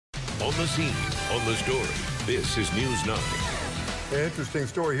On the scene, on the story, this is News 9. Interesting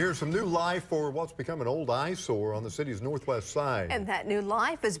story here. Some new life for what's become an old eyesore on the city's northwest side. And that new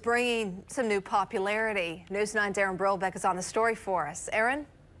life is bringing some new popularity. News 9's Aaron Brillbeck is on the story for us. Aaron?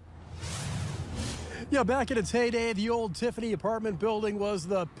 Yeah, back in its heyday, the old Tiffany apartment building was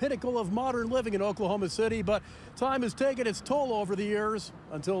the pinnacle of modern living in Oklahoma City, but time has taken its toll over the years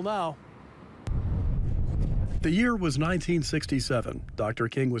until now. The year was 1967. Dr.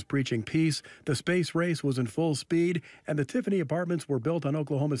 King was preaching peace, the space race was in full speed, and the Tiffany Apartments were built on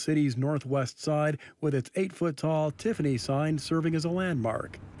Oklahoma City's northwest side with its 8-foot-tall Tiffany sign serving as a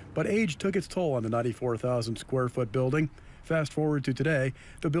landmark. But age took its toll on the 94,000-square-foot building. Fast forward to today,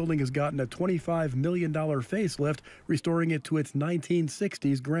 the building has gotten a $25 million facelift, restoring it to its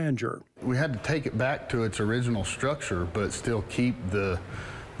 1960s grandeur. We had to take it back to its original structure, but still keep the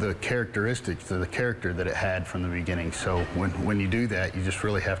characteristics of the character that it had from the beginning. So when you do that, you just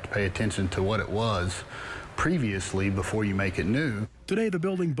really have to pay attention to what it was previously before you make it new. Today, the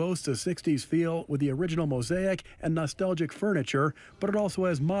building boasts a 60s feel with the original mosaic and nostalgic furniture, but it also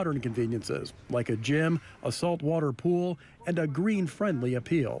has modern conveniences like a gym, a saltwater pool, and a green-friendly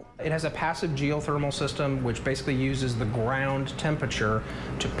appeal. It has a passive geothermal system which basically uses the ground temperature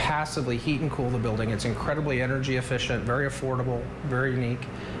to passively heat and cool the building. It's incredibly energy efficient, very affordable, very unique.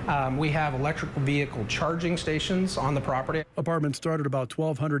 We have electric vehicle charging stations on the property. Apartments start at about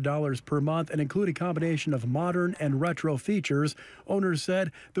 $1,200 per month and include a combination of modern and retro features. Owners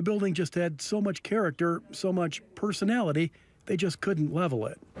said the building just had so much character, so much personality, they just couldn't level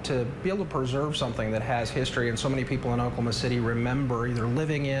it. To be able to preserve something that has history and so many people in Oklahoma City remember either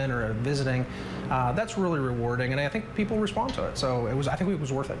living in or visiting, that's really rewarding, and I think people respond to it. So I think it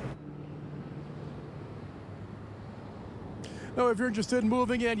was worth it. Now, if you're interested in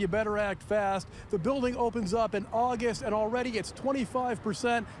moving in, you better act fast. The building opens up in August, and already it's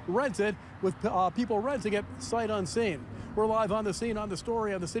 25% rented, with people renting it sight unseen. We're live on the scene on the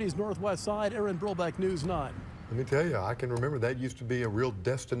story on the city's northwest side. Aaron Brillbeck, News 9. Let me tell you, I can remember that used to be a real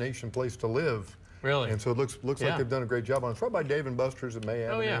destination place to live. Really? And so it looks like they've done a great job on it. It's right by Dave & Buster's at May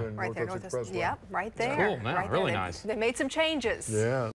Avenue and Right there, Northwest Expressway. yeah, right there. Cool, man, right really there. nice. They made some changes. Yeah.